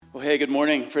Well, hey, good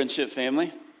morning, Friendship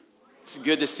family. It's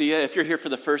good to see you. If you're here for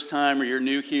the first time or you're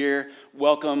new here,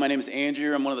 welcome. My name is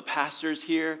Andrew. I'm one of the pastors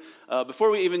here.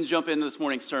 Before we even jump into this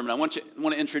morning's sermon, I want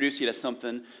to introduce you to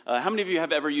something. How many of you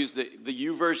have ever used the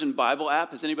YouVersion Bible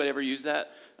app? Has anybody ever used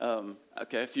that?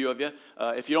 Okay, a few of you.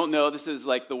 If you don't know, this is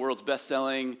like the world's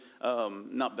best-selling,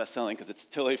 not best-selling because it's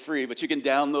totally free, but you can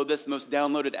download this, the most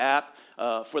downloaded app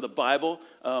for the Bible.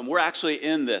 We're actually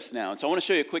in this now. And so I want to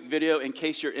show you a quick video in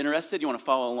case you're interested. You want to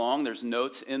follow along. There's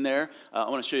notes in there. I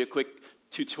want to show you a quick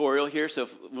tutorial here. So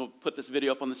we'll put this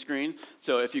video up on the screen.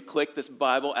 So if you click this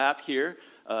Bible app here,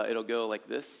 it'll go like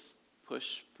this.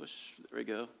 Push. There we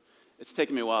go. It's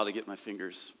taken me a while to get my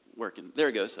fingers working. There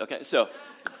it goes. Okay, so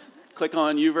click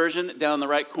on YouVersion. Down in the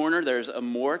right corner, there's a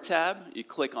More tab. You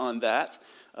click on that.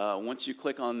 Once you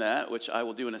click on that, which I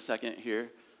will do in a second here,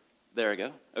 there we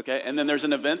go. Okay, and then there's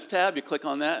an Events tab. You click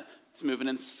on that. It's moving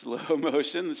in slow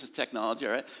motion. This is technology,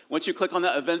 all right? Once you click on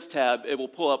that Events tab, it will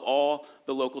pull up all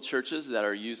the local churches that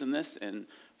are using this, and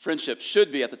Friendship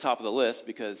should be at the top of the list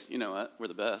because, you know what, we're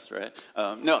the best, right?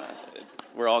 No,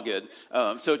 we're all good.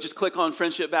 So just click on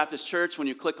Friendship Baptist Church. When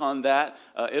you click on that,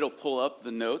 it'll pull up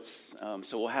the notes.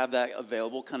 So we'll have that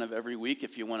available kind of every week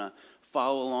if you want to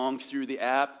follow along through the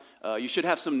app. You should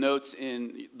have some notes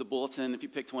in the bulletin if you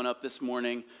picked one up this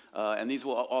morning, and these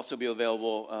will also be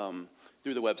available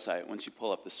through the website once you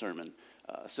pull up the sermon.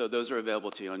 So those are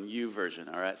available to you on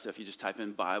YouVersion, all right? So if you just type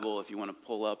in Bible, if you want to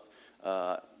pull up,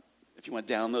 if you want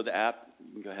to download the app,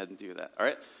 you can go ahead and do that, all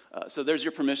right? So there's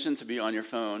your permission to be on your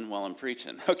phone while I'm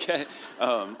preaching, okay?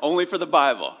 Only for the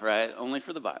Bible, right? Only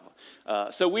for the Bible.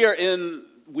 So we are in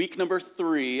week number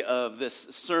 3 of this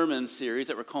sermon series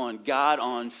that we're calling God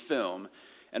on Film.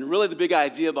 And really the big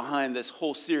idea behind this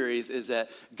whole series is that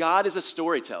God is a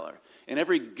storyteller. And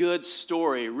every good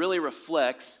story really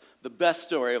reflects the best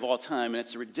story of all time. And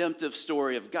it's a redemptive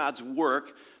story of God's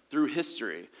work through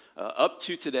history, up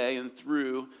to today and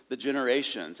through the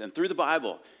generations and through the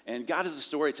Bible. And God is a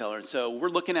storyteller. And so we're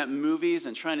looking at movies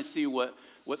and trying to see what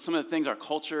some of the things our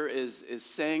culture is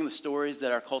saying, the stories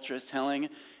that our culture is telling,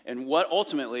 and what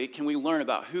ultimately can we learn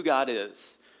about who God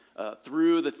is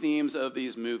through the themes of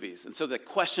these movies. And so the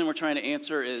question we're trying to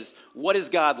answer is, what is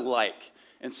God like?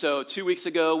 And so 2 weeks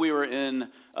ago, we were in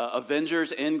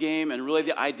Avengers Endgame, and really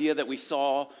the idea that we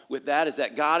saw with that is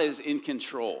that God is in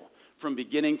control from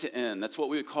beginning to end. That's what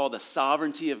we would call the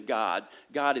sovereignty of God.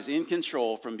 God is in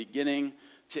control from beginning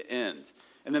to end.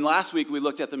 And then last week, we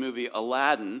looked at the movie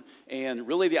Aladdin, and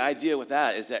really the idea with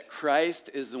that is that Christ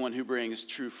is the one who brings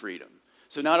true freedom.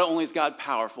 So not only is God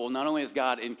powerful, not only is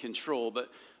God in control,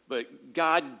 but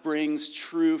God brings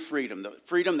true freedom, the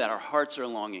freedom that our hearts are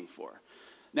longing for.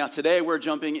 Now, today we're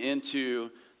jumping into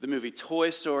the movie Toy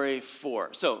Story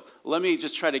 4. So let me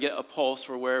just try to get a pulse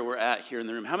for where we're at here in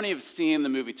the room. How many have seen the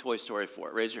movie Toy Story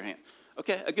 4? Raise your hand.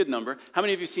 Okay, a good number. How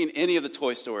many of you have seen any of the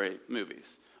Toy Story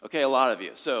movies? Okay, a lot of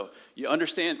you. So you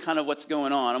understand kind of what's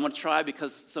going on. I'm going to try,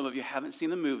 because some of you haven't seen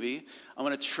the movie, I'm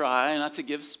going to try not to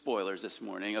give spoilers this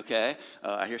morning, okay?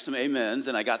 I hear some amens,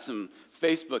 and I got some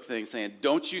Facebook things saying,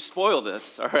 don't you spoil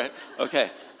this, all right?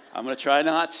 Okay. I'm going to try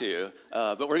not to,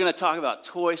 but we're going to talk about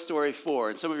Toy Story 4.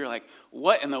 And some of you are like,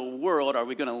 what in the world are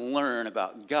we going to learn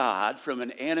about God from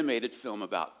an animated film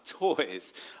about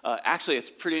toys? Actually, it's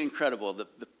pretty incredible,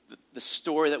 the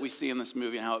story that we see in this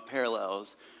movie and how it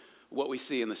parallels what we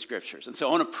see in the scriptures. And so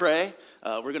I want to pray.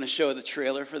 We're going to show the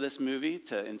trailer for this movie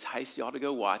to entice y'all to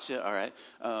go watch it, all right?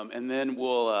 And then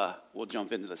we'll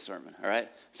jump into the sermon, all right?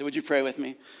 So would you pray with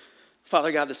me?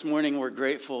 Father God, this morning we're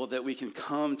grateful that we can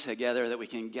come together, that we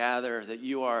can gather, that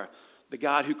you are the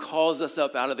God who calls us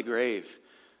up out of the grave.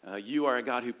 You are a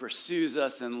God who pursues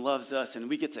us and loves us, and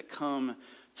we get to come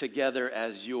together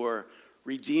as your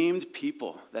redeemed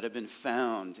people that have been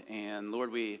found. And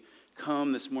Lord, we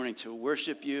come this morning to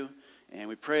worship you, and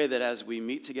we pray that as we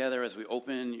meet together, as we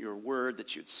open your word,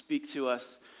 that you'd speak to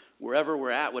us. Wherever we're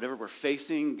at, whatever we're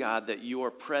facing, God, that your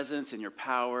presence and your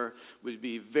power would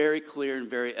be very clear and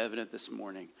very evident this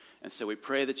morning. And so we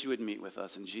pray that you would meet with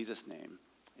us in Jesus' name.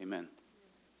 Amen.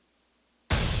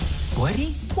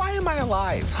 Woody, why am I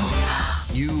alive?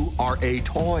 You are a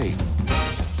toy.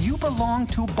 You belong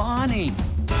to Bonnie.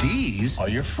 These are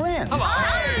your friends.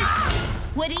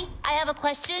 Woody, I have a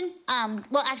question.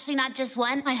 Well, actually, not just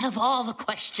one. I have all the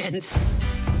questions.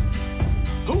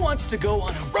 Who wants to go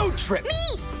on a road trip? Me!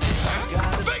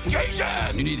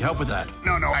 Vacation! You need help with that?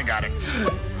 No, I got it.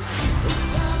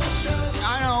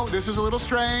 I know, this is a little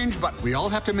strange, but we all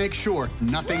have to make sure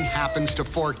nothing happens to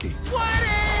Forky.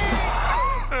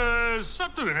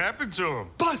 Something happened to him.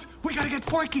 Buzz, we gotta get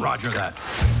Forky. Roger that.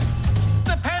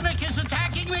 The panic is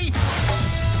attacking me.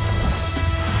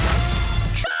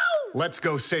 Let's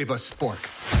go save a spork.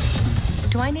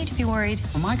 Do I need to be worried?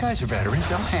 Well, my guys are veterans.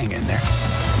 They'll hang in there.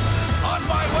 On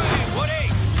my way, Woody!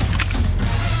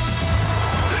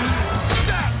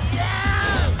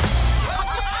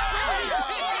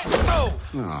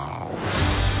 Oh.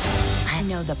 I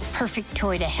know the perfect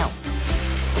toy to help.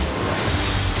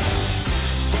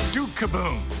 Duke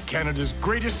Kaboom, Canada's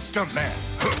greatest stuntman.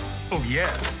 Oh,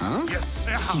 yeah. Huh? Yes.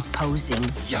 He's posing.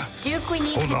 Yeah. Duke, we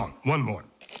need Hold to... on. One more.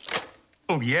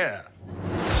 Oh, yeah.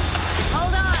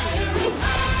 Hold on.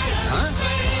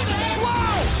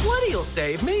 Whoa! Woody'll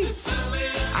save me.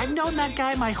 I've known that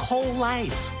guy my whole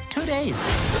life. 2 days.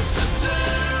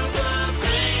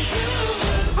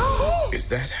 Is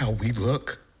that how we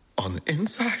look on the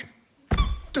inside?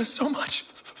 There's so much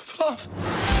fluff.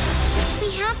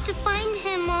 We have to find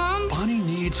him, Mom. Bonnie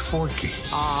needs Forky.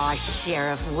 Aw,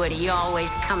 Sheriff Woody, always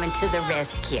coming to the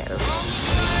rescue.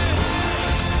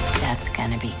 That's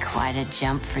gonna be quite a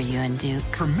jump for you and Duke.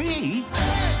 For me?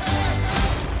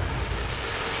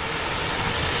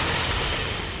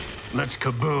 Let's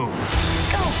kaboom.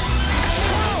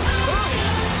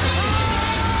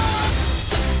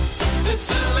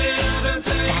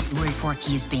 That's where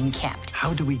Forky is being kept.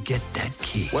 How do we get that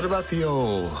key? What about the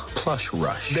old plush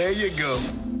rush? There you go.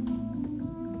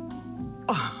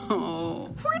 Oh,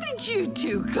 where did you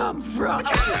two come from?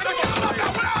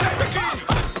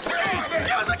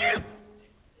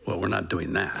 Well, we're not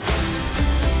doing that.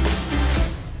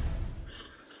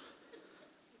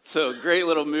 So, great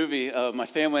little movie. My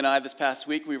family and I, this past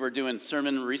week, we were doing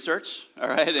sermon research, all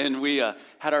right? And we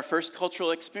had our first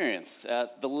cultural experience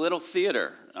at the Little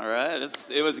Theater, all right?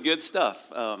 It was good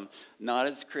stuff. Not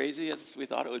as crazy as we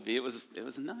thought it would be. It was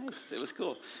nice. It was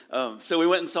cool. So we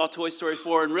went and saw Toy Story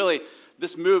 4, and really,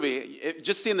 this movie,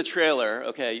 just seeing the trailer,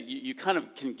 okay, you kind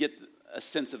of can get a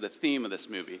sense of the theme of this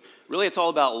movie. Really, it's all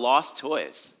about lost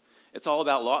toys. It's all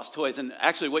about lost toys. And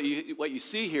actually, what you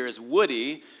see here is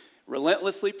Woody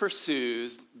relentlessly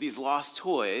pursues these lost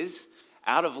toys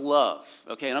out of love.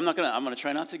 Okay, and I'm gonna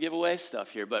try not to give away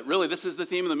stuff here, but really this is the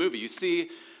theme of the movie. You see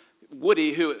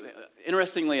Woody, who,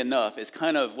 interestingly enough, is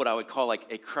kind of what I would call like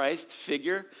a Christ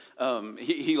figure.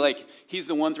 He's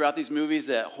the one throughout these movies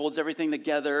that holds everything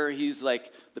together. He's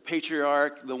like the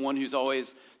patriarch, the one who's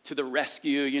always to the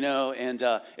rescue, you know. And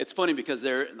it's funny because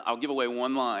I'll give away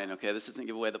one line. Okay, this doesn't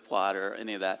give away the plot or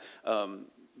any of that.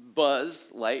 Buzz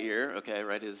Lightyear, okay,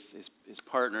 right, his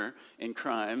partner in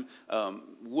crime,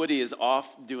 Woody is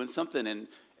off doing something,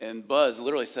 and Buzz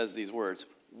literally says these words,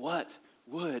 "What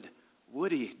would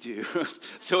Woody do?"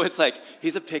 So it's like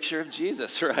he's a picture of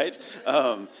Jesus, right?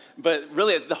 But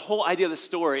really, the whole idea of the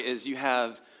story is you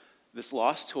have this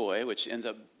lost toy, which ends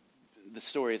up, the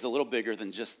story is a little bigger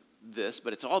than just this,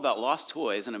 but it's all about lost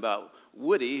toys and about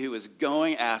Woody, who is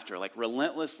going after, like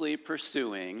relentlessly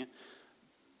pursuing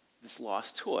this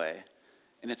lost toy,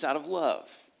 and it's out of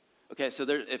love. Okay, so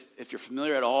if you're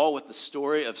familiar at all with the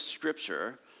story of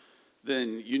Scripture,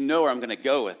 then you know where I'm going to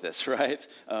go with this, right?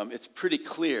 It's pretty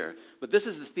clear. But this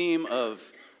is the theme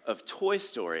of Toy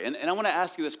Story, and I want to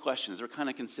ask you this question as we're kind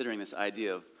of considering this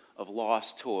idea of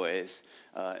lost toys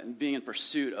and being in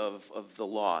pursuit of the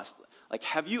lost. Like,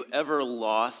 have you ever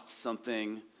lost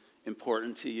something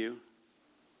important to you?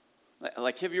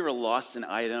 Like, have you ever lost an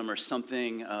item or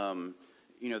something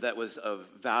that was of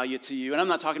value to you? And I'm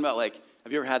not talking about, like,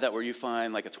 have you ever had that where you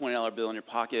find, like, a $20 bill in your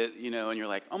pocket, and you're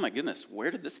like, oh, my goodness,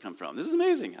 where did this come from? This is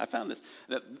amazing. I found this.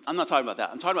 I'm not talking about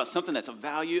that. I'm talking about something that's of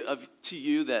value to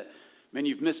you that, man,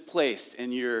 you've misplaced,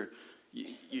 and you're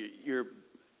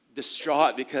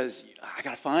distraught because I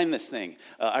got to find this thing.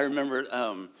 I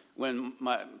remember when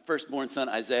my firstborn son,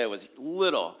 Isaiah, was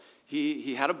little.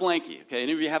 He had a blankie, okay?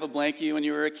 Any of you have a blankie when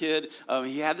you were a kid?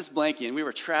 He had this blankie, and we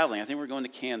were traveling. I think we were going to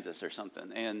Kansas or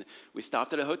something. And we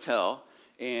stopped at a hotel,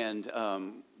 and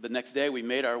the next day we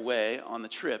made our way on the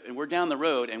trip. And we're down the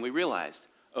road, and we realized,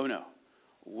 oh, no,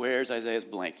 where's Isaiah's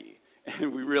blankie?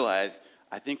 And we realized,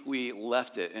 I think we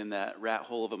left it in that rat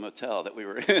hole of a motel that we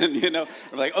were in,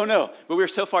 We're like, oh, no. But we were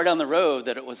so far down the road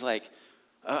that it was like,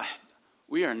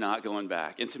 we are not going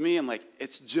back. And to me, I'm like,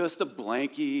 it's just a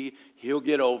blankie. He'll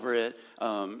get over it.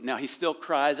 Now, he still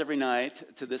cries every night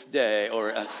to this day.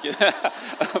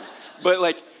 But,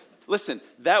 like, listen,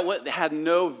 that had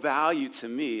no value to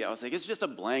me. I was like, it's just a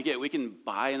blanket. We can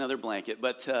buy another blanket.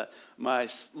 But to my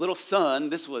little son,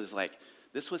 this was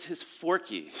his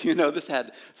Forky. This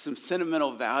had some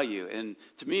sentimental value. And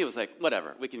to me, it was like,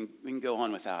 whatever. We can go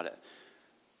on without it.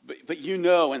 But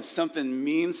when something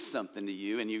means something to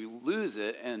you and you lose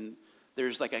it, and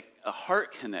there's like a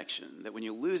heart connection that when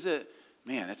you lose it,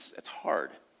 man, it's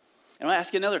hard. And I'll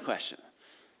ask you another question.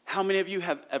 How many of you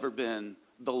have ever been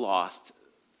the lost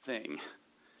thing?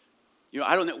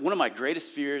 I don't know, one of my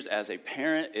greatest fears as a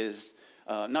parent is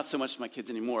not so much my kids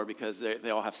anymore because they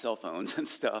all have cell phones and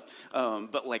stuff,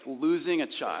 but like losing a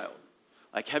child.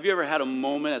 Like, have you ever had a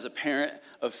moment as a parent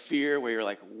of fear where you're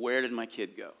like, where did my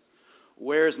kid go?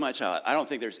 Where's my child? I don't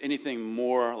think there's anything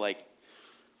more like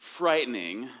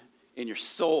frightening in your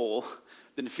soul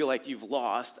than to feel like you've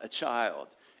lost a child.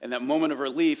 And that moment of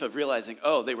relief of realizing,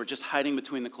 oh, they were just hiding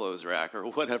between the clothes rack or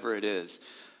whatever it is.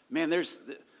 Man, there's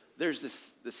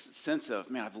this sense of,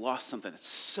 man, I've lost something that's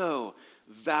so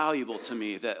valuable to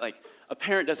me that like a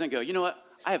parent doesn't go, you know what,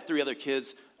 I have 3 other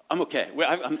kids, I'm okay,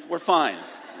 we're fine.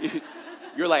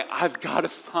 You're like, I've got to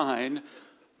find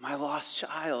my lost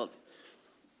child.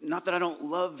 Not that I don't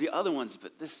love the other ones,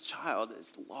 but this child is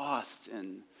lost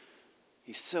and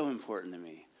he's so important to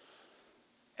me.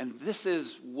 And this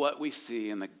is what we see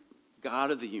in the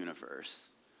God of the universe,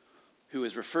 who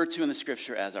is referred to in the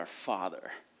scripture as our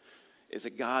Father, is a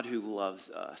God who loves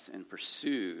us and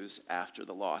pursues after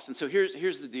the lost. And so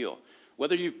here's the deal.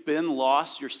 Whether you've been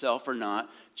lost yourself or not,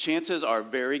 chances are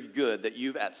very good that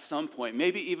you've at some point,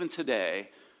 maybe even today,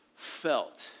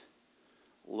 felt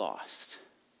lost.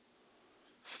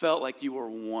 Felt like you were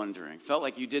wandering. Felt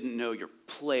like you didn't know your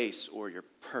place or your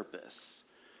purpose.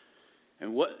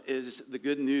 And what is the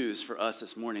good news for us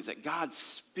this morning is that God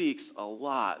speaks a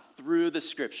lot through the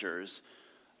scriptures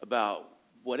about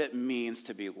what it means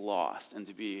to be lost and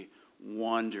to be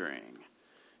wandering.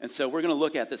 And so we're going to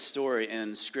look at this story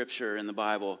in Scripture, in the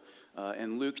Bible,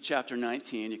 in Luke chapter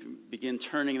 19. You can begin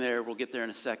turning there. We'll get there in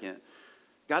a second.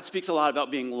 God speaks a lot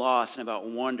about being lost and about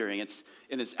wandering.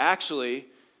 It's actually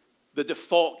the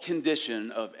default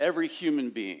condition of every human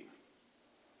being.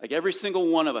 Like every single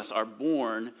one of us are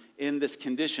born in this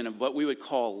condition of what we would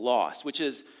call lost, which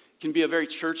can be a very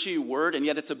churchy word, and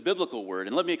yet it's a biblical word.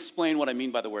 And let me explain what I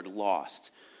mean by the word lost.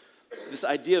 This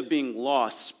idea of being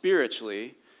lost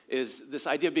spiritually is this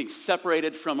idea of being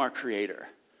separated from our Creator,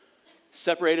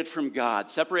 separated from God,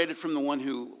 separated from the one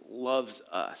who loves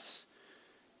us.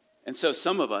 And so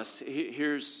some of us,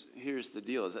 here's the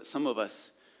deal, is that some of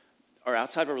us are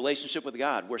outside of a relationship with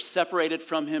God. We're separated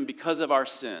from Him because of our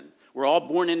sin. We're all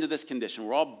born into this condition.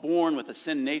 We're all born with a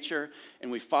sin nature, and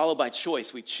we follow by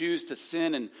choice. We choose to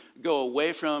sin and go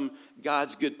away from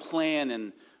God's good plan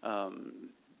and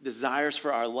desires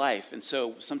for our life. And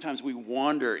so sometimes we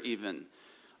wander even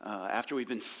after we've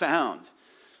been found.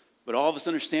 But all of us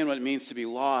understand what it means to be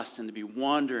lost and to be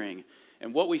wandering.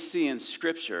 And what we see in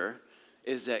Scripture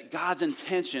is that God's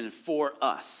intention for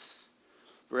us,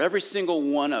 for every single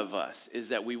one of us, is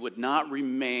that we would not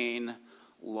remain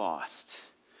lost,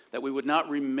 that we would not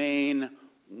remain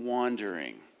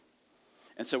wandering.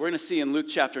 And so we're going to see in Luke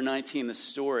chapter 19 the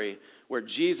story where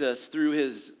Jesus, through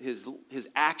his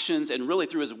actions and really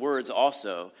through his words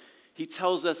also, he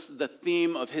tells us the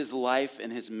theme of his life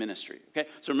and his ministry. Okay,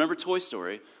 so remember Toy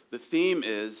Story. The theme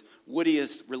is Woody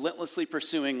is relentlessly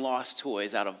pursuing lost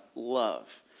toys out of love.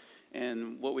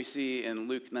 And what we see in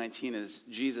Luke 19 is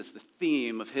Jesus, the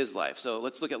theme of his life. So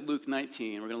let's look at Luke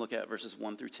 19. We're going to look at verses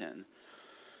 1 through 10.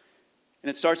 And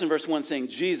it starts in verse 1 saying,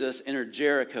 Jesus entered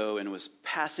Jericho and was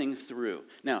passing through.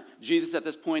 Now, Jesus at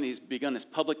this point, he's begun his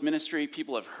public ministry.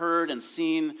 People have heard and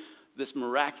seen this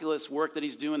miraculous work that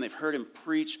he's doing. They've heard him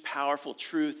preach powerful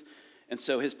truth. And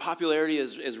so his popularity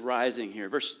is rising here.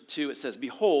 Verse 2, it says,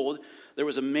 Behold, there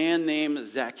was a man named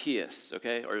Zacchaeus,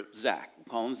 okay, or Zach. We'll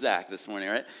call him Zach this morning,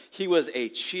 right? He was a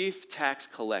chief tax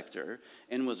collector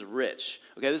and was rich.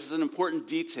 Okay, this is an important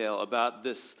detail about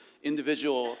this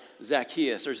individual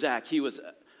Zacchaeus, or Zach. He was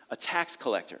a tax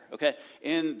collector, okay?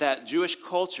 In that Jewish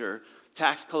culture,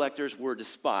 tax collectors were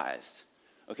despised.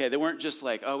 Okay, they weren't just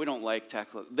like, oh, we don't like tax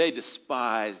collectors. They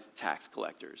despised tax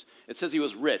collectors. It says he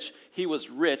was rich. He was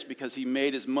rich because he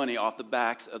made his money off the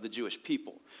backs of the Jewish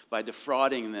people by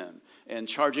defrauding them and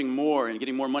charging more and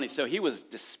getting more money. So he was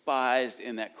despised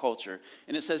in that culture.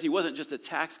 And it says he wasn't just a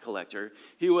tax collector.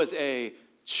 He was a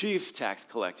chief tax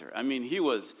collector. I mean, he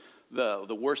was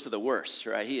the worst of the worst,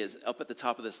 right? He is up at the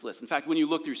top of this list. In fact, when you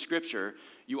look through Scripture,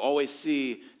 you always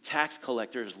see tax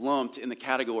collectors lumped in the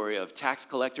category of tax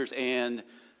collectors and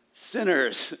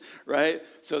sinners, right?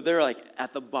 So they're like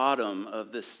at the bottom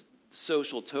of this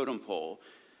social totem pole.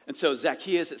 And so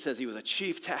Zacchaeus, it says he was a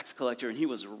chief tax collector and he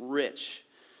was rich.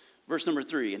 Verse number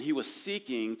 3, and he was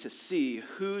seeking to see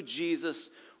who Jesus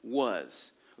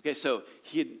was. Okay, so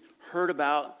he had heard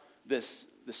about this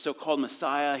so-called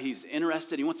Messiah. He's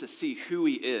interested. He wants to see who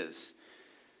he is.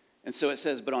 And so it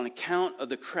says, but on account of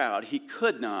the crowd, he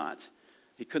could not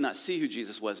see who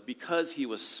Jesus was because he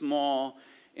was small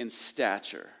in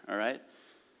stature, all right?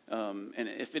 And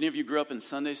if any of you grew up in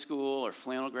Sunday school or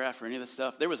flannel graph or any of this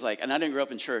stuff, there was and I didn't grow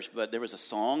up in church, but there was a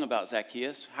song about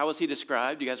Zacchaeus. How was he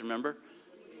described? Do you guys remember?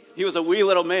 He was a wee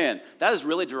little man. That is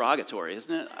really derogatory,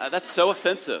 isn't it? That's so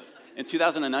offensive. In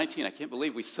 2019, I can't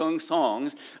believe we sung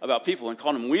songs about people and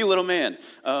called them wee little man.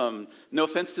 No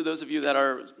offense to those of you that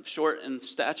are short in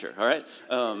stature, all right?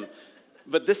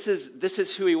 But this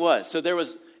is who he was. So there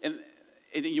was, and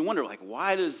you wonder,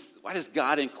 why does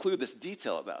God include this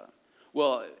detail about him?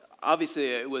 Well, obviously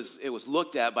it was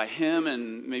looked at by him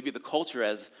and maybe the culture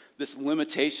as this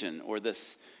limitation or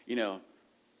this,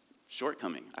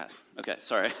 shortcoming. Okay,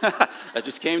 sorry. That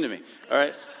just came to me. All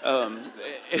right.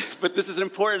 But this is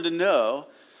important to know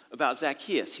about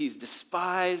Zacchaeus. He's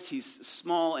despised. He's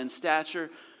small in stature,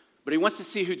 but he wants to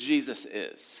see who Jesus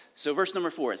is. So verse number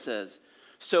 4, it says,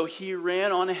 "So he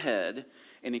ran on ahead,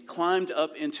 and he climbed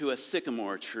up into a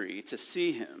sycamore tree to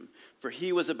see him, for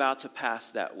he was about to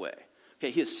pass that way."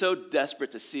 Okay, he is so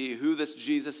desperate to see who this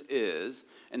Jesus is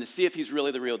and to see if he's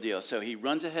really the real deal. So he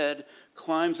runs ahead,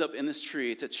 climbs up in this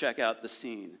tree to check out the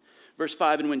scene. Verse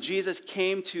 5, "And when Jesus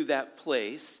came to that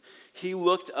place, he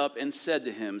looked up and said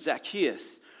to him,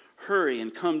 'Zacchaeus, hurry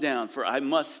and come down, for I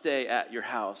must stay at your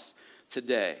house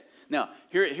today.'" Now,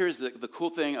 here's the cool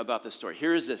thing about this story.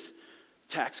 Here is this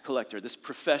tax collector, this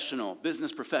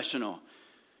business professional.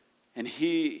 And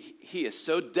he is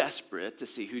so desperate to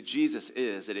see who Jesus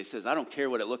is that he says, "I don't care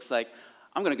what it looks like.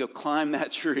 I'm going to go climb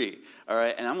that tree, all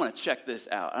right? And I'm going to check this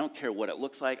out. I don't care what it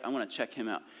looks like. I'm going to check him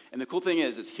out." And the cool thing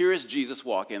is here is Jesus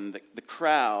walking. The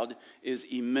crowd is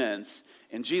immense.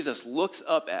 And Jesus looks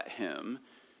up at him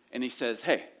and he says,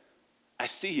 "Hey, I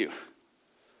see you.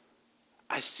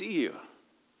 I see you.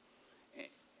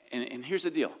 And here's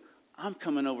the deal. I'm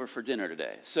coming over for dinner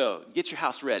today. So get your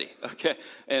house ready, okay?"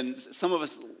 And some of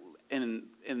us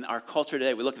in our culture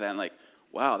today, we look at that and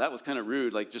wow, that was kind of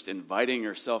rude, just inviting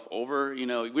yourself over. We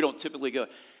don't typically go,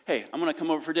 "Hey, I'm going to come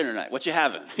over for dinner tonight. What you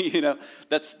having?"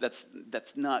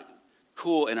 That's not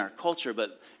cool in our culture,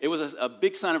 but it was a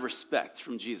big sign of respect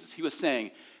from Jesus. He was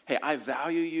saying, "Hey, I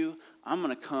value you. I'm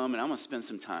going to come and I'm going to spend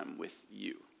some time with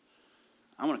you.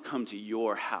 I'm going to come to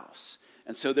your house."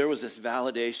 And so there was this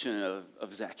validation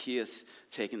of Zacchaeus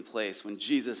taking place when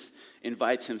Jesus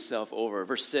invites himself over.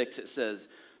 Verse 6, it says,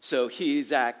 "So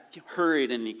Zach,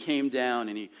 hurried and he came down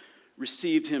and he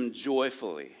received him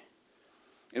joyfully.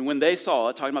 And when they saw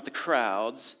it," talking about the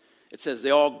crowds, it says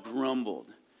they all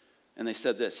grumbled. And they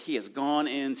said this, "He has gone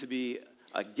in to be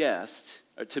a guest,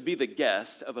 or to be the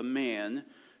guest of a man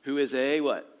who is a"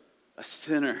 what? "A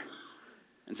sinner."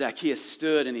 And Zacchaeus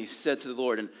stood and he said to the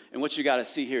Lord, and what you got to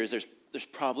see here is there's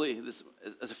probably, this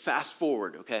as a fast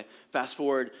forward, okay? Fast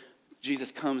forward, Jesus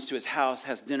comes to his house,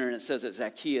 has dinner, and it says that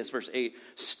Zacchaeus, verse 8,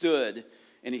 stood,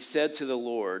 and he said to the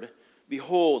Lord,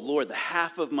 "Behold, Lord, the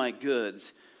half of my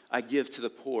goods I give to the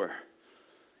poor.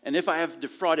 And if I have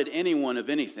defrauded anyone of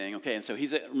anything," okay, and so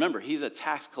remember, he's a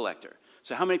tax collector.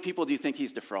 So how many people do you think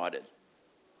he's defrauded?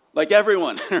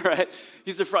 Everyone, right?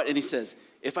 He's defrauded, and he says,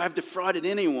 "If I have defrauded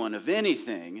anyone of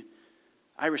anything,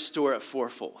 I restore it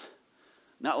fourfold."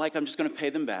 Not I'm just going to pay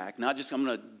them back, not just I'm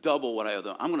going to double what I owe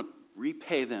them. I'm going to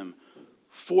repay them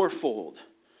fourfold.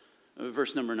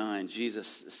 Verse number 9,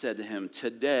 Jesus said to him,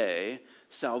 "Today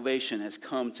salvation has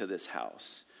come to this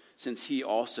house, since he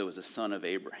also is a son of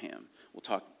Abraham." We'll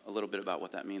talk a little bit about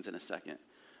what that means in a second.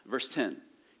 Verse 10,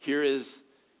 here is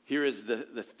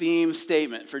the theme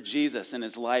statement for Jesus and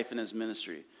his life and his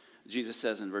ministry. Jesus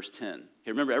says in verse 10,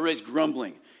 okay, remember, everybody's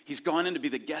grumbling. He's gone in to be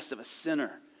the guest of a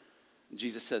sinner. And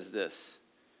Jesus says this,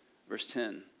 verse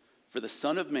 10, "For the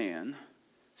Son of Man,"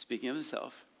 speaking of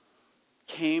himself,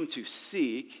 "came to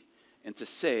seek and to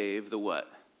save the"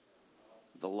 what?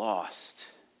 "The lost."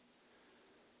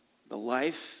 The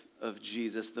life of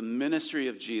Jesus, the ministry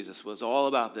of Jesus was all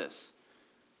about this.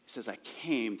 He says, "I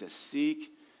came to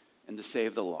seek and to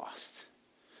save the lost."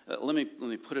 Let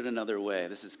me put it another way.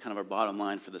 This is kind of our bottom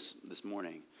line for this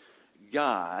morning.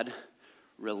 God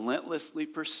relentlessly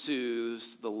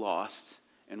pursues the lost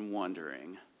and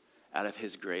wandering out of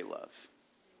his great love.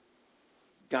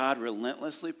 God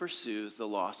relentlessly pursues the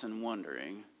lost and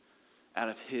wandering out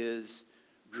of his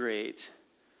great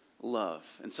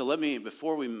love. And so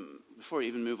before we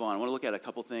even move on, I want to look at a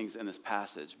couple things in this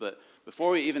passage. But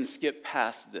before we even skip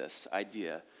past this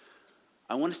idea,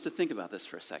 I want us to think about this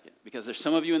for a second. Because there's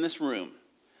some of you in this room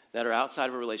that are outside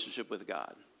of a relationship with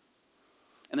God.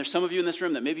 And there's some of you in this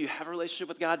room that maybe you have a relationship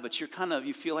with God, but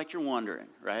you feel like you're wandering,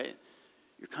 right?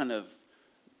 You're kind of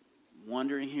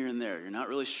wandering here and there. You're not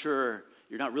really sure.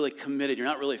 You're not really committed.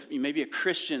 You may be a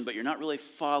Christian, but you're not really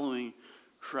following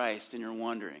Christ, and you're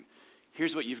wandering.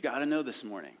 Here's what you've got to know this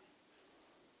morning.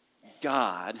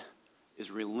 God is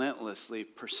relentlessly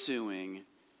pursuing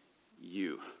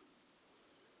you.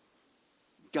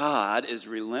 God is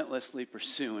relentlessly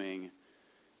pursuing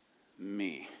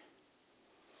me.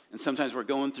 And sometimes we're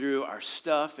going through our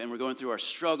stuff and we're going through our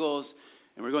struggles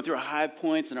and we're going through our high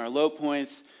points and our low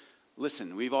points.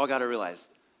 Listen, we've all got to realize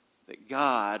that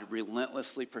God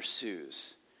relentlessly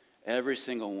pursues every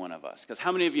single one of us. Because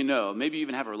how many of you know, maybe you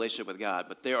even have a relationship with God,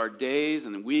 but there are days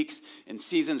and weeks and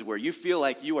seasons where you feel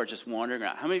like you are just wandering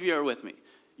around. How many of you are with me?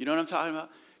 You know what I'm talking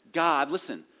about? God,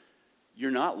 listen,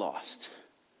 you're not lost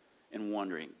and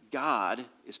wandering. God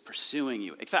is pursuing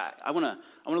you. In fact, I want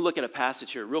to look at a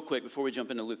passage here real quick before we jump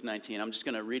into Luke 19. I'm just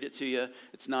going to read it to you.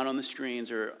 It's not on the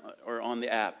screens or on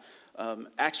the app.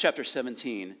 Acts chapter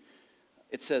 17.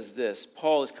 It says this.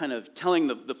 Paul is kind of telling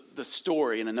the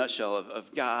story in a nutshell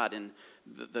of God and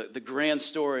the grand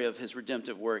story of his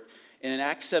redemptive work. And in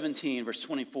Acts 17, verse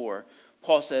 24,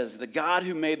 Paul says, "The God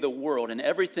who made the world and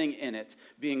everything in it,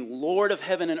 being Lord of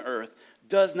heaven and earth,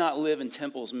 does not live in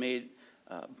temples made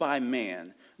by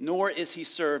man, nor is he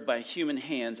served by human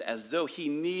hands as though he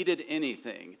needed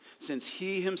anything, since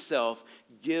he himself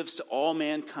gives to all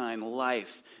mankind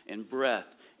life and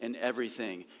breath and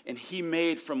everything. And he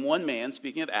made from one man,"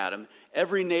 speaking of Adam,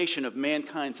 "every nation of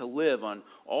mankind to live on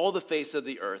all the face of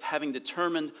the earth, having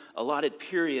determined allotted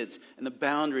periods and the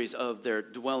boundaries of their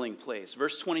dwelling place."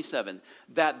 Verse 27,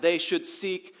 "that they should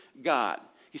seek God."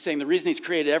 He's saying the reason he's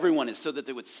created everyone is so that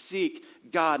they would seek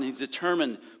God, and he's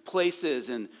determined places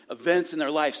and events in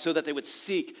their life so that they would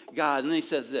seek God. And then he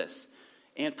says this,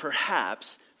 "and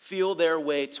perhaps feel their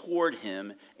way toward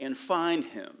him and find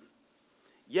him.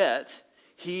 Yet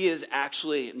he is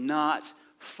actually not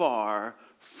far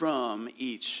from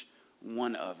each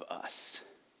one of us."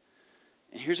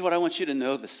 And here's what I want you to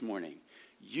know this morning.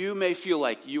 You may feel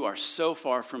like you are so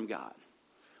far from God,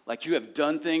 like you have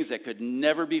done things that could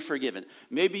never be forgiven.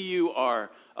 Maybe you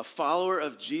are a follower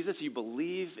of Jesus, you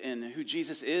believe in who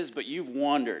Jesus is, but you've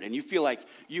wandered and you feel like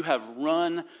you have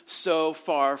run so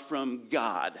far from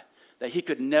God that he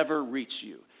could never reach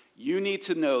you. You need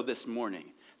to know this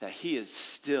morning that he is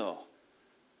still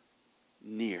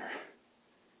near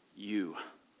you.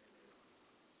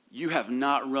 You have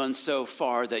not run so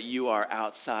far that you are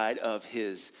outside of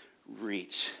his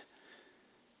reach.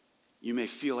 You may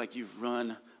feel like you've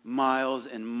run miles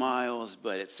and miles,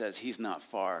 but it says he's not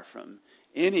far from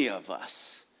any of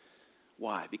us.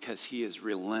 Why? Because he is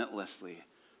relentlessly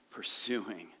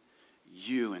pursuing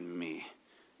you and me.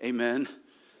 Amen?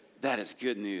 That is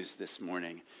good news this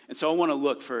morning. And so I want to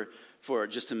look for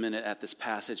just a minute at this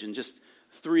passage and just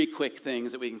three quick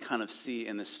things that we can kind of see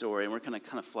in this story, and we're going to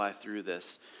kind of fly through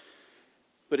this.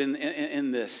 But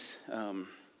in this,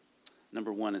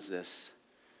 number one is this.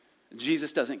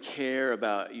 Jesus doesn't care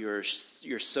about your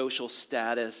social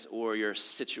status or your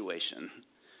situation.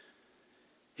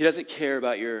 He doesn't care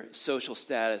about your social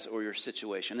status or your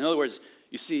situation. In other words,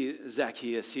 you see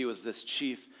Zacchaeus, he was this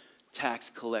chief tax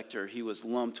collector. He was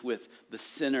lumped with the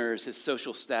sinners. His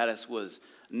social status was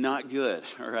not good,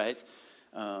 all right?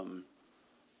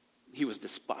 He was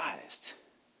despised.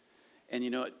 And you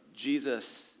know what?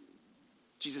 Jesus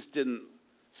didn't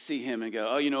see him and go,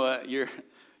 "Oh, you know what?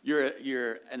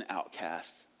 You're an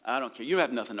outcast. I don't care. You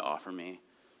have nothing to offer me.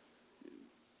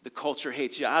 The culture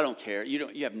hates you. I don't care.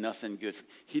 You have nothing good."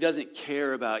 He doesn't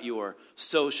care about your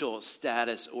social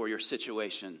status or your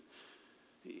situation.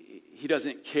 He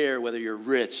doesn't care whether you're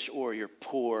rich or you're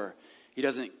poor. He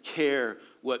doesn't care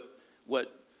what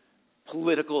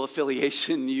political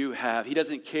affiliation you have. He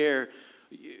doesn't care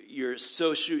your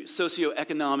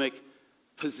socioeconomic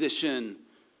position.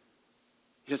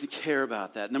 He doesn't care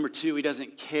about that. Number two, he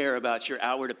doesn't care about your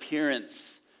outward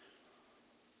appearance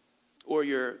or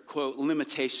your, quote,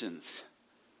 limitations.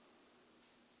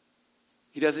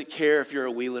 He doesn't care if you're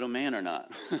a wee little man or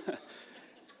not.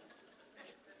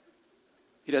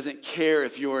 He doesn't care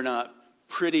if you're not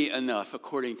pretty enough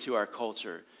according to our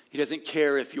culture. He doesn't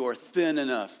care if you're thin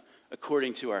enough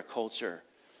according to our culture.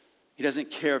 He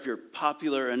doesn't care if you're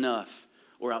popular enough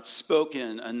or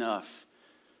outspoken enough.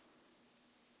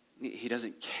 He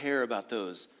doesn't care about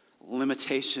those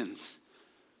limitations,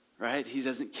 right? He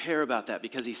doesn't care about that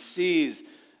because he sees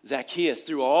Zacchaeus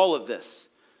through all of this.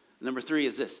 Number three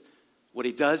is this. What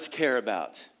he does care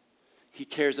about, he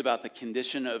cares about the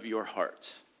condition of your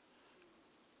heart.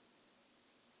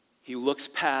 He looks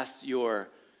past your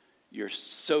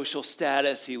social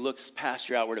status. He looks past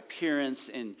your outward appearance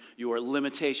and your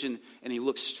limitation, and he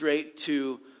looks straight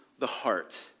to the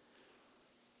heart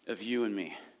of you and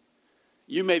me.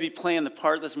 You may be playing the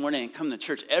part this morning and come to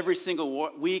church every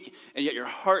single week, and yet your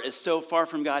heart is so far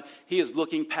from God. He is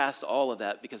looking past all of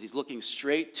that because he's looking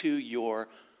straight to your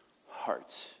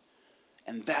heart.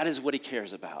 And that is what he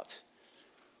cares about.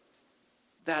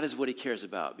 That is what he cares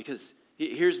about. Because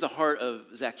here's the heart of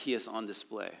Zacchaeus on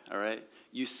display, all right?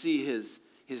 You see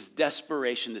his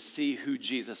desperation to see who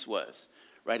Jesus was,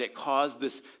 right? It caused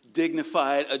this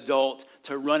dignified adult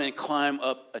to run and climb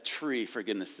up a tree, for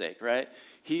goodness sake, right?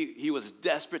 He was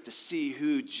desperate to see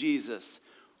who Jesus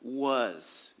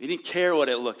was. He didn't care what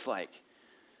it looked like.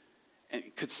 And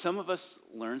could some of us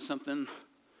learn something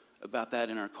about that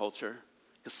in our culture?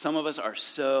 Because some of us are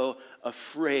so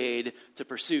afraid to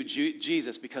pursue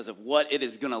Jesus because of what it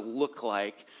is going to look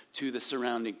like to the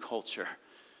surrounding culture.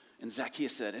 And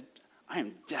Zacchaeus said, I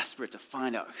am desperate to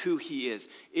find out who he is.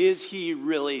 Is he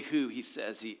really who he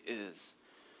says he is?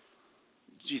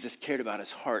 Jesus cared about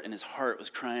his heart, and his heart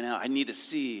was crying out, I need to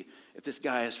see if this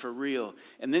guy is for real.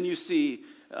 And then you see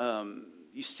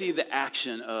the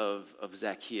action of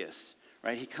Zacchaeus,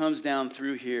 right? He comes down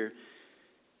through here,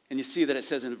 and you see that it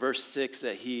says in verse 6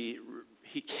 that he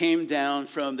came down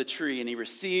from the tree and he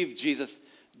received Jesus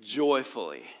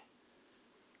joyfully,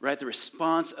 right? The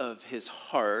response of his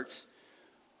heart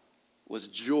was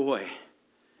joy.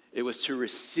 It was to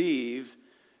receive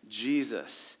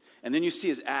Jesus. And then you see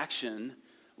his action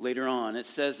later on. It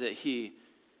says that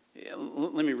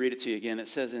let me read it to you again. It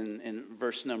says in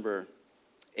verse number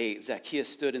 8, Zacchaeus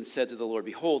stood and said to the Lord,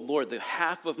 Behold, Lord, the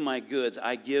half of my goods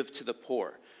I give to the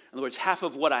poor. In other words, half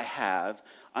of what I have,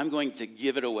 I'm going to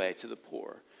give it away to the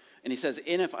poor. And he says,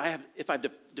 and if I've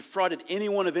defrauded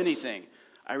anyone of anything,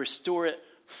 I restore it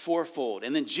fourfold.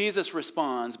 And then Jesus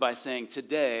responds by saying,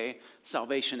 today,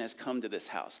 salvation has come to this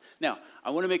house. Now,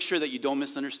 I want to make sure that you don't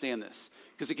misunderstand this,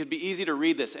 because it could be easy to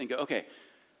read this and go, okay,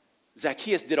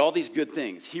 Zacchaeus did all these good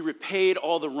things. He repaid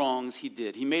all the wrongs he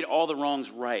did. He made all the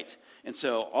wrongs right. And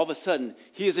so all of a sudden,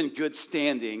 he is in good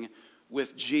standing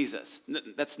with Jesus.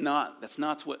 That's not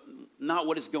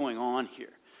what is going on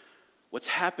here. What's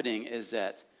happening is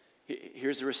that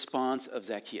here's the response of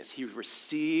Zacchaeus. He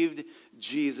received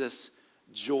Jesus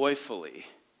joyfully.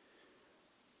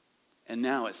 And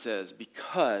now it says,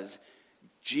 because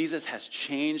Jesus has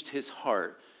changed his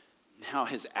heart, now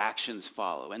his actions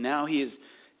follow. And now he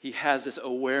has this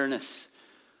awareness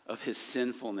of his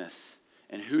sinfulness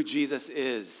and who Jesus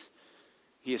is.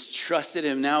 He has trusted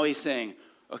him. Now he's saying,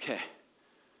 okay,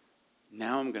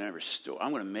 now I'm going to restore.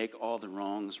 I'm going to make all the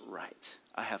wrongs right.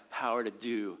 I have power to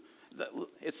do that.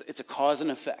 It's a cause and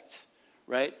effect,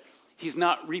 right? He's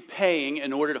not repaying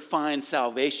in order to find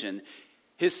salvation.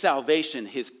 His salvation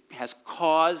has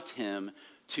caused him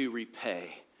to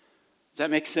repay. Does that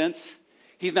make sense?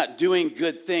 He's not doing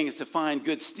good things to find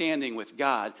good standing with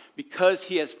God. Because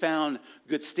he has found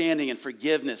good standing and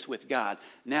forgiveness with God,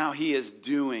 now he is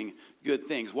doing good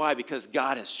things. Why? Because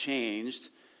God has changed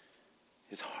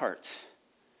his heart.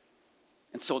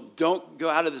 And so don't go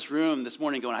out of this room this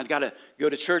morning going, I've got to go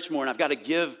to church more, and I've got to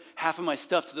give half of my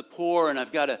stuff to the poor, and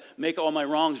I've got to make all my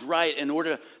wrongs right in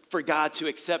order for God to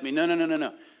accept me.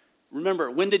 No. Remember,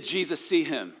 when did Jesus see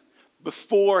him?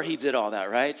 Before he did all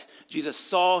that, right? Jesus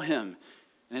saw him,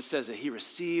 and it says that he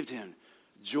received him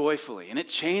joyfully, and it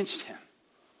changed him.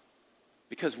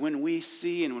 Because when we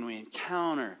see and when we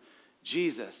encounter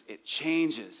Jesus, it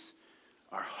changes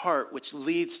our heart, which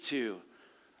leads to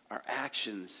our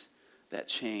actions that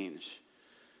change.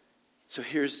 So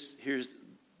here's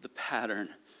the pattern.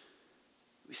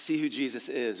 We see who Jesus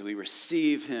is. We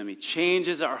receive him. He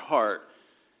changes our heart,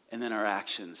 and then our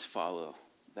actions follow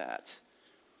that.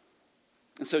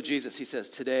 And so Jesus, he says,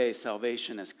 today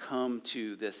salvation has come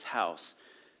to this house,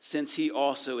 since he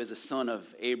also is a son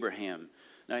of Abraham.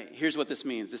 Now, here's what this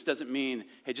means. This doesn't mean,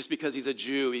 hey, just because he's a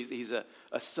Jew, he's a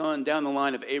son down the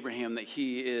line of Abraham, that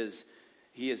he is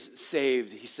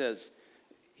saved. He says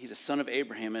he's a son of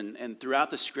Abraham. And throughout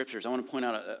the scriptures, I want to point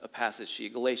out a passage to you,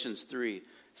 Galatians 3,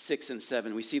 6 and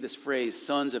 7. We see this phrase,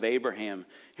 sons of Abraham.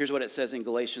 Here's what it says in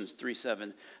Galatians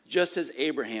 3:7. Just as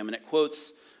Abraham, and it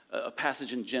quotes a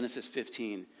passage in Genesis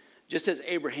 15, just as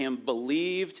Abraham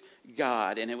believed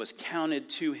God and it was counted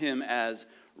to him as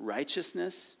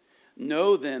righteousness,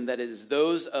 know then that it is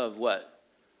those of what?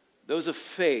 Those of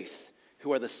faith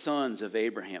who are the sons of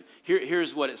Abraham.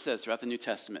 Here's what it says throughout the New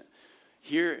Testament.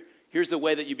 Here's the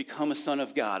way that you become a son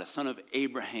of God, a son of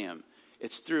Abraham.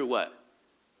 It's through what?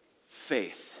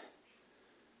 Faith.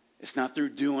 It's not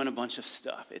through doing a bunch of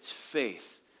stuff. It's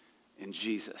faith in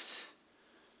Jesus.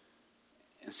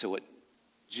 And so what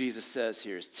Jesus says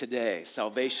here is, today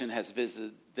salvation has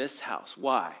visited this house.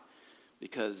 Why?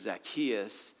 Because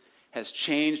Zacchaeus has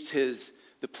changed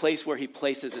the place where he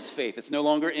places his faith. It's no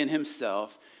longer in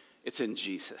himself, it's in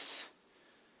Jesus.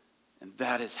 And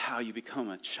that is how you become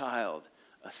a child,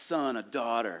 a son, a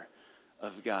daughter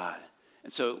of God.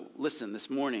 And so listen, this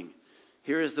morning,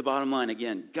 Here is the bottom line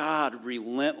again. God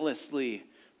relentlessly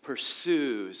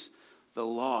pursues the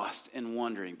lost and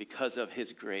wandering because of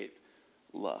his great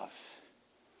love.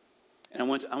 And I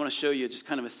want to show you just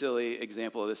kind of a silly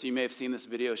example of this. You may have seen this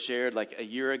video shared like a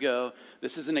year ago.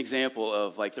 This is an example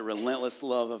of like the relentless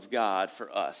love of God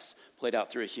for us, played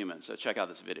out through a human. So check out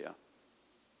this video.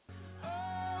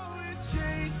 Oh, it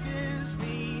chases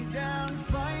me down,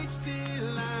 fights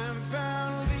till I'm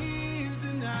found, leaves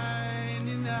the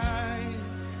 99.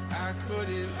 I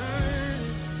couldn't earn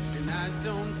it, and I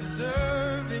don't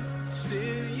deserve it.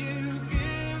 Still, you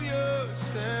give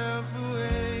yourself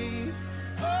away.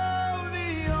 Oh,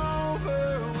 the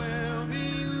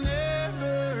overwhelming,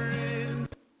 never-ending.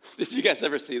 Did you guys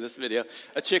ever see this video?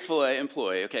 A Chick-fil-A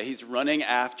employee, okay, he's running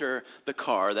after the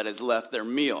car that has left their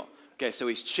meal. Okay, so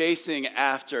he's chasing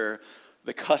after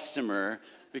the customer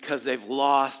because they've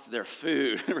lost their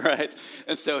food, right?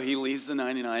 And so he leaves the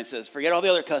 99 and says, forget all the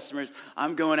other customers,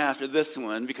 I'm going after this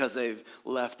one because they've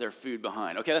left their food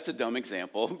behind. Okay, that's a dumb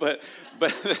example, but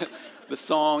the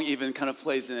song even kind of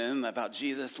plays in about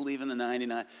Jesus leaving the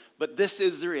 99. But this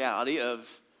is the reality of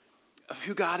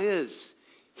who God is.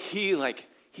 He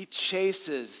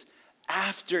chases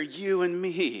after you and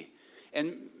me.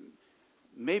 And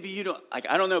maybe you don't, like,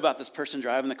 I don't know about this person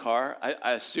driving the car.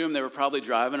 I assume they were probably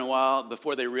driving a while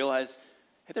before they realized,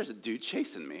 hey, there's a dude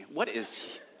chasing me. What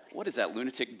is that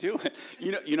lunatic doing?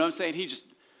 You know what I'm saying? He just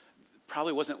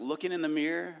probably wasn't looking in the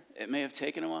mirror. It may have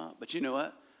taken a while, but you know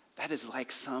what? That is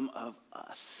like some of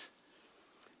us.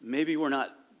 Maybe we're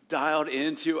not dialed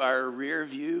into our rear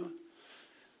view.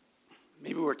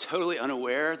 Maybe we're totally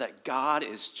unaware that God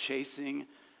is chasing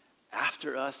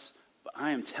after us. But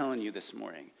I am telling you this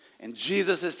morning, and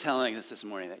Jesus is telling us this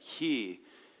morning, that he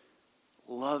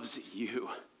loves you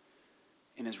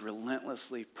and is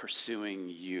relentlessly pursuing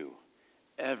you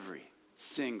every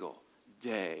single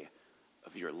day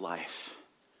of your life.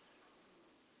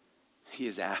 He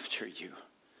is after you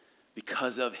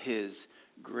because of his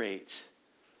great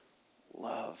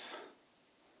love.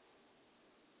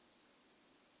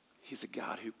 He's a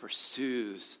God who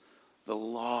pursues the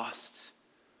lost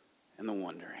and the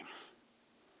wandering.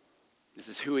 This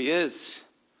is who he is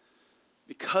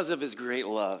because of his great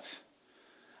love.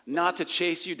 Not to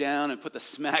chase you down and put the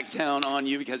smack down on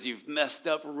you because you've messed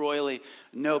up royally.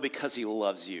 No, because he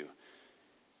loves you.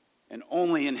 And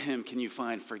only in him can you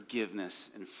find forgiveness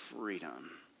and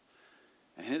freedom.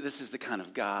 And this is the kind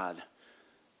of God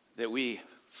that we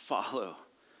follow,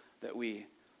 that we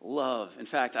love. In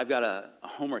fact, I've got a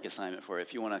homework assignment for you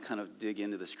if you want to kind of dig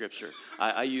into the scripture.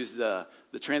 I use the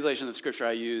translation of scripture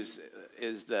I use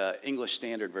is the English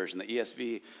Standard Version, the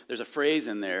ESV. There's a phrase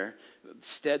in there,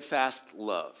 steadfast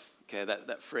love. Okay,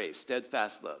 that phrase,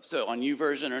 steadfast love. So on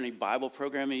YouVersion or any Bible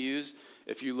program you use,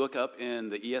 if you look up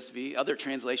in the ESV, other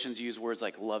translations use words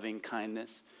like loving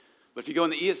kindness. But if you go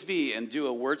in the ESV and do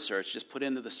a word search, just put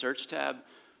into the search tab,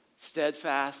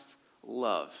 steadfast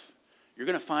love. You're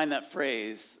going to find that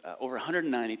phrase over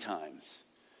 190 times.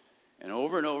 And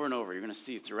over, you're going to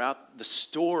see throughout the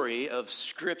story of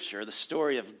Scripture, the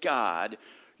story of God,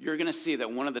 you're going to see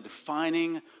that one of the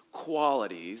defining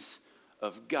qualities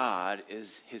of God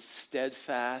is his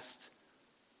steadfast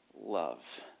love.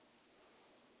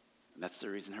 And that's the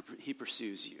reason he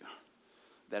pursues you.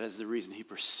 That is the reason he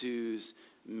pursues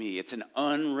me. It's an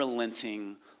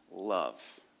unrelenting love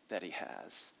that he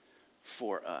has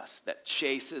for us, that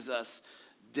chases us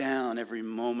down every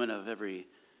moment of every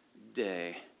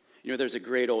day. You know, there's a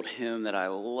great old hymn that I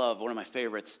love, one of my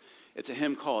favorites. It's a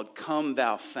hymn called Come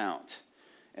Thou Fount.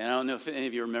 And I don't know if any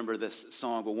of you remember this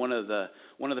song, but one of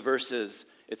the verses,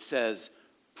 it says,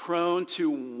 prone to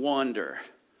wander,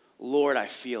 Lord, I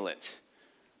feel it.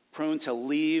 Prone to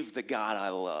leave the God I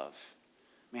love.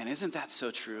 Man, isn't that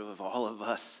so true of all of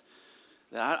us?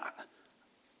 That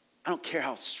I don't care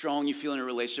how strong you feel in a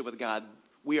relationship with God,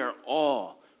 we are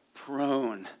all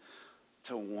prone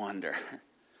to wander.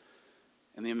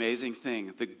 And the amazing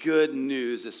thing, the good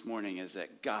news this morning is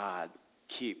that God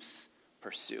keeps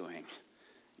pursuing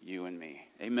you and me.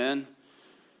 Amen?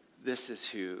 This is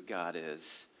who God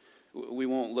is. We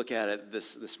won't look at it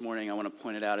this morning. I want to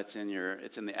point it out. It's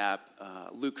in the app.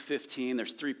 Luke 15,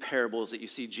 there's 3 parables that you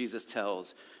see Jesus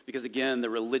tells. Because again, the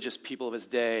religious people of his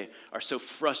day are so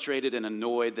frustrated and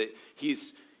annoyed that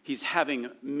he's having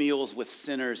meals with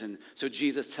sinners. And so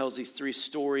Jesus tells these 3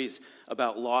 stories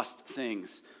about lost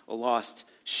things. A lost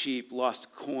sheep,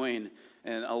 lost coin,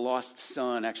 and a lost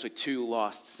son. Actually, 2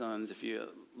 lost sons if you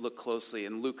look closely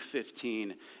in Luke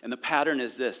 15. And the pattern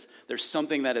is this. There's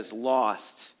something that is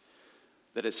lost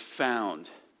that is found,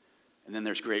 and then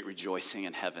there's great rejoicing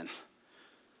in heaven.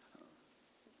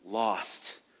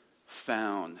 Lost,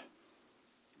 found,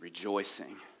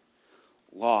 rejoicing.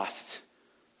 Lost,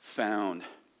 found,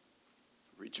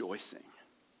 rejoicing.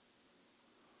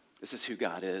 This is who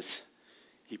God is.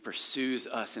 He pursues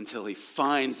us until he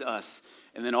finds us,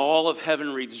 and then all of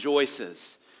heaven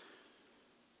rejoices.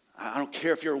 I don't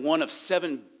care if you're one of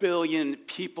 7 billion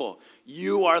people.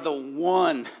 You are the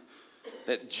one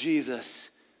that Jesus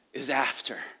is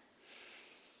after.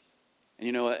 And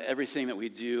you know what? Everything that we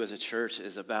do as a church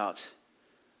is about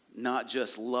not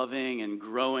just loving and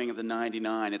growing the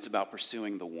 99. It's about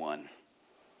pursuing the one.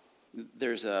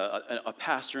 There's a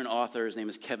pastor and author. His name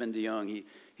is Kevin DeYoung.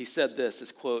 He said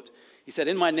this quote. He said,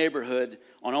 "In my neighborhood,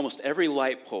 on almost every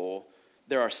light pole,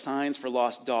 there are signs for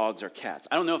lost dogs or cats."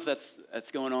 I don't know if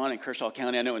that's going on in Kershaw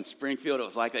County. I know in Springfield it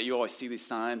was like that. You always see these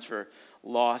signs for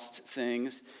lost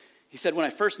things. He said, "When I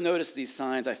first noticed these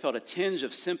signs, I felt a tinge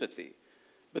of sympathy,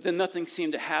 but then nothing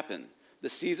seemed to happen. The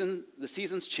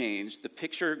seasons changed. The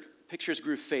pictures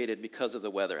grew faded because of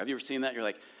the weather." Have you ever seen that? You're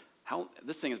like,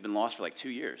 this thing has been lost for like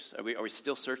 2 years. Are we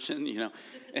still searching? You know,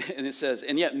 and it says,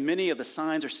 "And yet many of the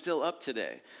signs are still up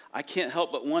today. I can't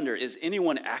help but wonder, is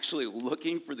anyone actually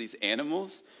looking for these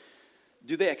animals?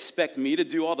 Do they expect me to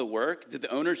do all the work? Did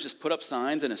the owners just put up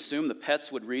signs and assume the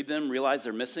pets would read them, realize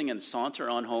they're missing, and saunter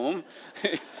on home?"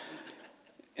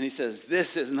 And he says,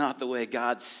 this is not the way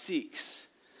God seeks.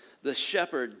 The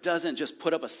shepherd doesn't just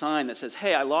put up a sign that says,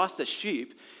 "Hey, I lost a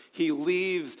sheep." He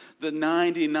leaves the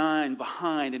 99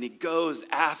 behind and he goes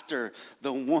after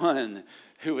the one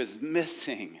who is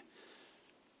missing.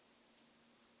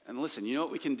 And listen, you know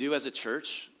what we can do as a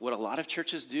church? What a lot of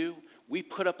churches do? We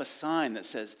put up a sign that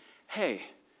says, "Hey,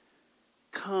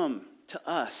 come to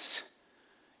us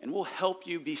and we'll help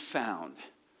you be found."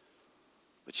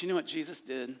 But you know what Jesus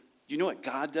did? You know what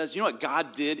God does? You know what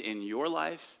God did in your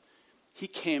life? He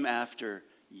came after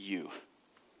you.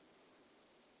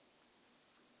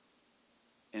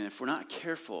 And if we're not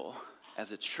careful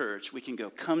as a church, we can go,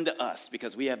 "Come to us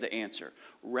because we have the answer,"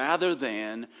 rather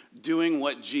than doing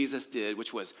what Jesus did,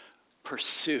 which was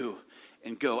pursue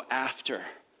and go after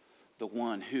the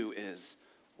one who is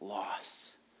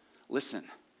lost. Listen,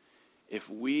 if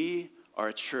we are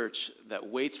a church that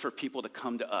waits for people to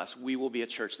come to us, we will be a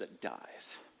church that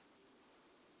dies.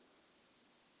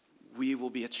 We will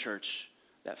be a church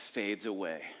that fades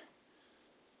away.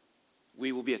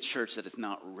 We will be a church that is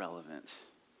not relevant.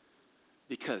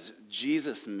 Because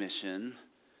Jesus' mission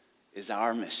is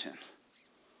our mission.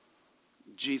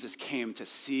 Jesus came to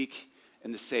seek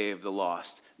and to save the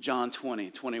lost. John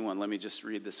 20:21. Let me just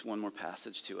read this one more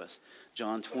passage to us.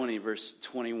 John 20, verse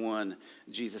 21.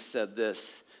 Jesus said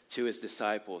this to his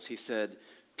disciples. He said,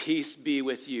 "Peace be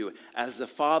with you. As the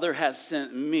Father has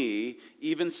sent me,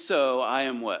 even so I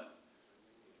am" what?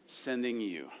 Sending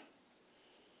you.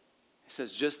 He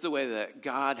says, just the way that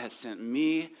God has sent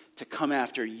me to come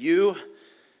after you,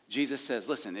 Jesus says,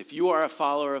 listen, if you are a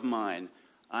follower of mine,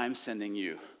 I'm sending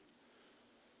you.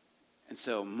 And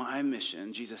so my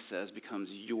mission, Jesus says,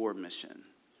 becomes your mission.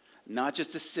 Not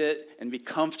just to sit and be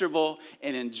comfortable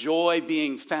and enjoy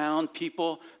being found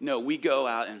people. No, we go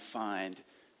out and find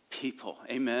people.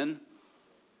 Amen?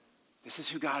 This is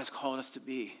who God has called us to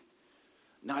be.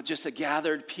 Not just a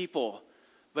gathered people,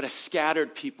 but a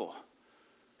scattered people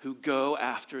who go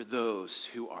after those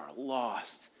who are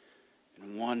lost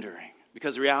and wandering.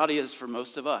 Because the reality is, for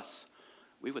most of us,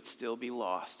 we would still be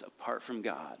lost apart from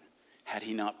God had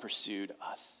he not pursued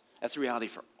us. That's the reality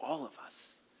for all of us.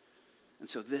 And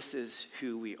so this is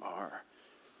who we are.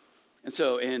 And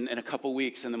so in a couple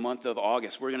weeks, in the month of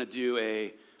August, we're going to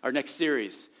do our next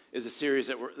series is a series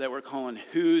that we're calling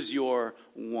Who's Your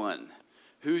One?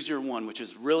 Who's Your One? Which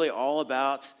is really all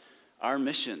about our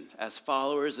mission as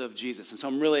followers of Jesus. And so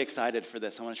I'm really excited for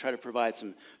this. I want to try to provide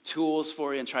some tools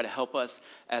for you and try to help us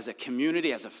as a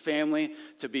community, as a family,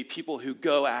 to be people who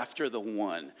go after the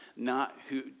one, not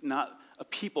a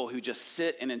people who just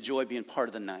sit and enjoy being part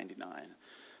of the 99.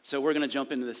 So we're going to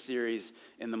jump into this series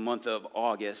in the month of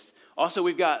August. Also,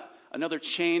 we've got another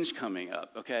change coming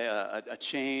up, okay? A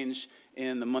change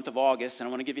in the month of August, and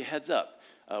I want to give you a heads up.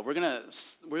 We're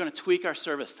gonna tweak our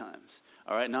service times.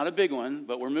 All right, not a big one,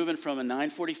 but we're moving from a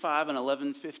 9:45 and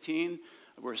 11:15.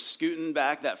 We're scooting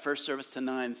back that first service to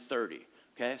 9:30.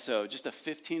 Okay, so just a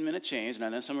 15-minute change. And I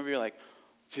know some of you are like,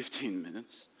 15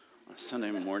 minutes on a Sunday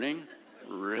morning?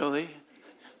 Really?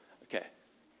 Okay,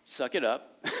 suck it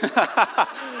up.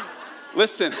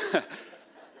 Listen,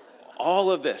 all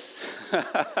of this,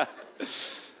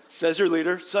 says your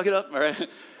leader, suck it up. All right,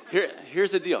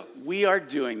 here's the deal. We are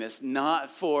doing this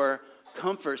not for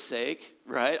comfort's sake,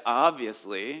 right?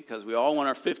 Obviously, because we all want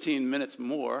our 15 minutes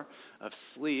more of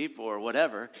sleep or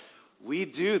whatever. We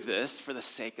do this for the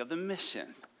sake of the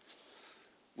mission.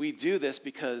 we do this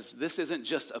because this isn't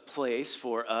just a place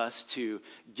for us to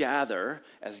gather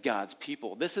as God's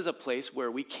people. This is a place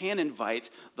where we can invite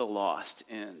the lost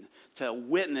in to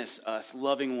witness us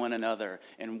loving one another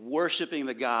and worshiping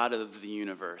the God of the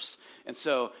universe. And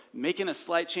so making a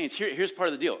slight change. Here's part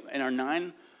of the deal. In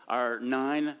our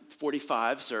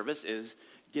 9:45 service is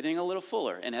getting a little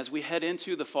fuller. And as we head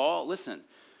into the fall, listen,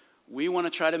 we want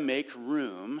to try to make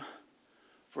room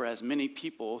for as many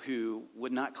people who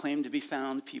would not claim to be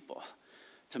found people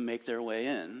to make their way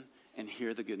in and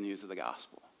hear the good news of the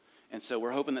gospel. And so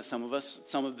we're hoping that some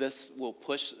of this will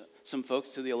push some folks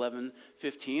to the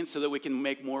 11:15 so that we can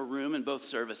make more room in both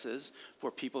services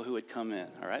for people who would come in,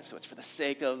 all right? So it's for the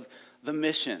sake of the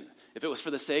mission. If it was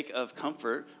for the sake of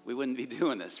comfort, we wouldn't be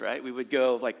doing this, right? We would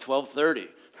go like 12:30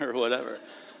 or whatever.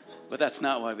 But that's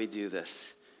not why we do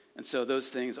this. And so those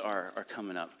things are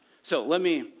coming up. So let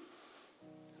me,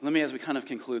 as we kind of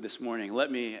conclude this morning,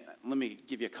 let me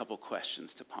give you a couple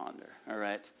questions to ponder, all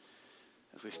right?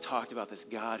 As we've talked about this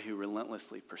God who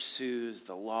relentlessly pursues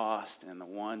the lost and the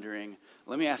wandering,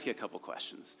 let me ask you a couple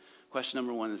questions. Question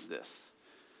number one is this: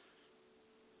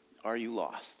 are you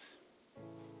lost?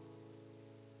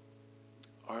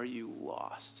 Are you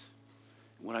lost?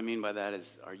 What I mean by that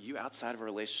is, are you outside of a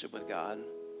relationship with God?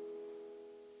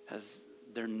 Has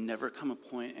there never come a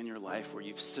point in your life where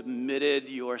you've submitted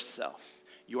yourself,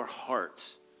 your heart,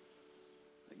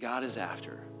 that God is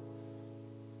after?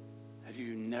 Have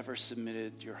you never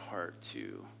submitted your heart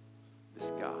to this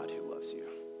God who loves you?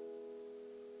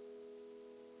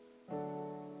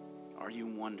 Are you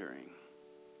wondering?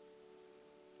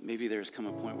 Maybe there's come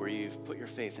a point where you've put your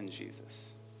faith in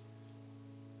Jesus.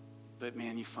 But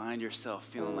man, you find yourself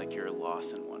feeling like you're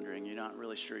lost and wondering. You're not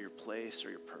really sure your place or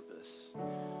your purpose.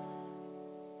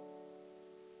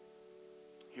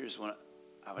 Here's what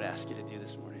I would ask you to do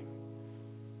this morning.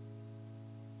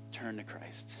 Turn to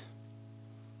Christ.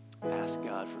 Ask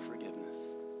God for forgiveness.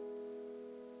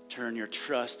 Turn your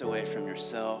trust away from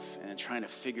yourself and trying to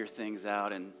figure things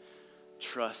out, and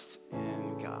trust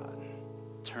in God.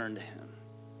 Turn to him.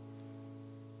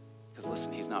 Because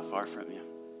listen, he's not far from you.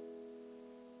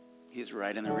 He's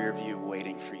right in the rear view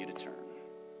waiting for you to turn.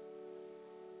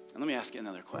 And let me ask you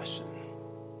another question.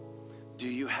 Do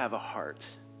you have a heart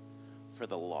for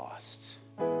the lost?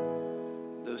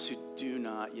 Those who do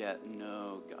not yet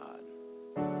know God.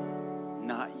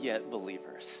 Not yet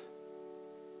believers.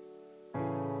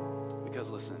 Because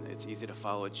listen, it's easy to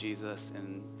follow Jesus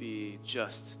and be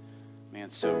just,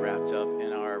 so wrapped up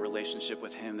in our relationship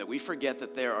with him that we forget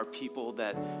that there are people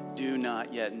that do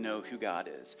not yet know who God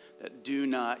is, that do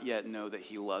not yet know that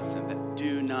he loves them, that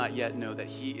do not yet know that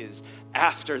he is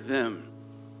after them.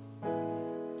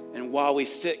 And while we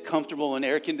sit comfortable in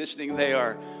air conditioning, they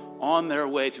are on their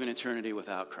way to an eternity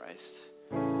without Christ.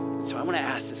 And so I want to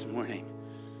ask this morning,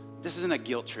 this isn't a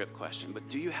guilt trip question, but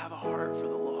do you have a heart for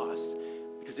the lost?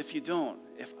 Because if you don't,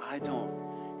 if I don't,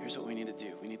 here's what we need to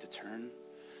do. We need to turn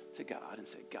to God and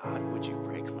say, God, would you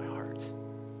break my heart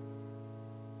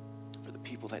for the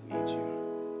people that need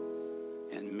you?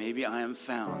 And maybe I am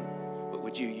found, but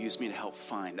would you use me to help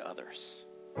find others?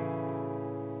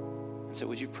 And so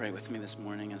would you pray with me this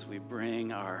morning as we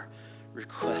bring our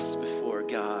requests before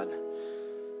God?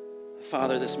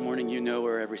 Father, this morning, you know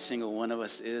where every single one of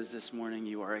us is this morning.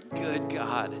 You are a good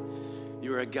God.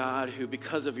 You are a God who,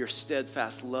 because of your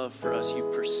steadfast love for us, you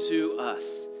pursue us.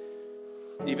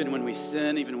 Even when we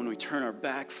sin, even when we turn our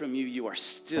back from you, you are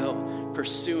still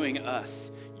pursuing us.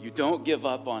 You don't give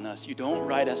up on us. You don't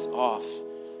write us off.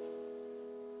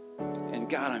 And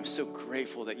God, I'm so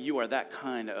grateful that you are that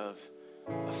kind of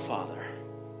a father.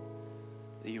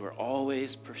 That you are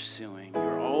always pursuing.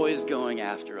 You're always going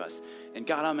after us. And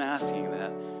God, I'm asking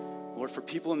that, Lord, for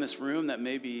people in this room that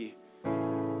may be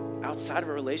outside of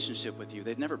a relationship with you,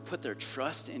 they've never put their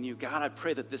trust in you. God, I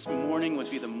pray that this morning would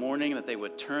be the morning that they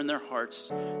would turn their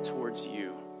hearts towards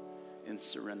you in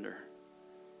surrender.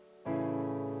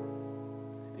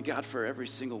 And God, for every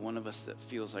single one of us that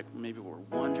feels like maybe we're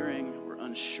wondering, we're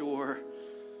unsure,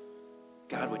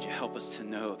 God, would you help us to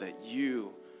know that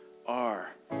you are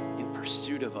in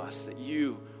pursuit of us, that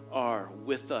you are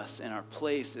with us, and our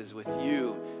place is with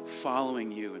you,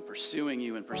 following you and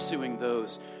pursuing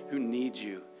those who need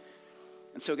you.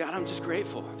 And so, God, I'm just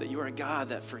grateful that you are a God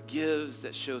that forgives,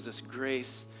 that shows us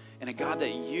grace, and a God that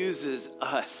uses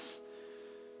us.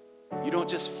 You don't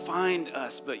just find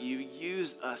us, but you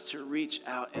use us to reach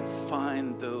out and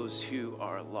find those who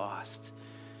are lost.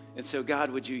 And so,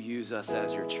 God, would you use us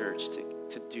as your church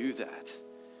to do that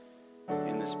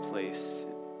in this place?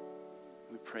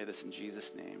 We pray this in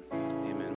Jesus' name.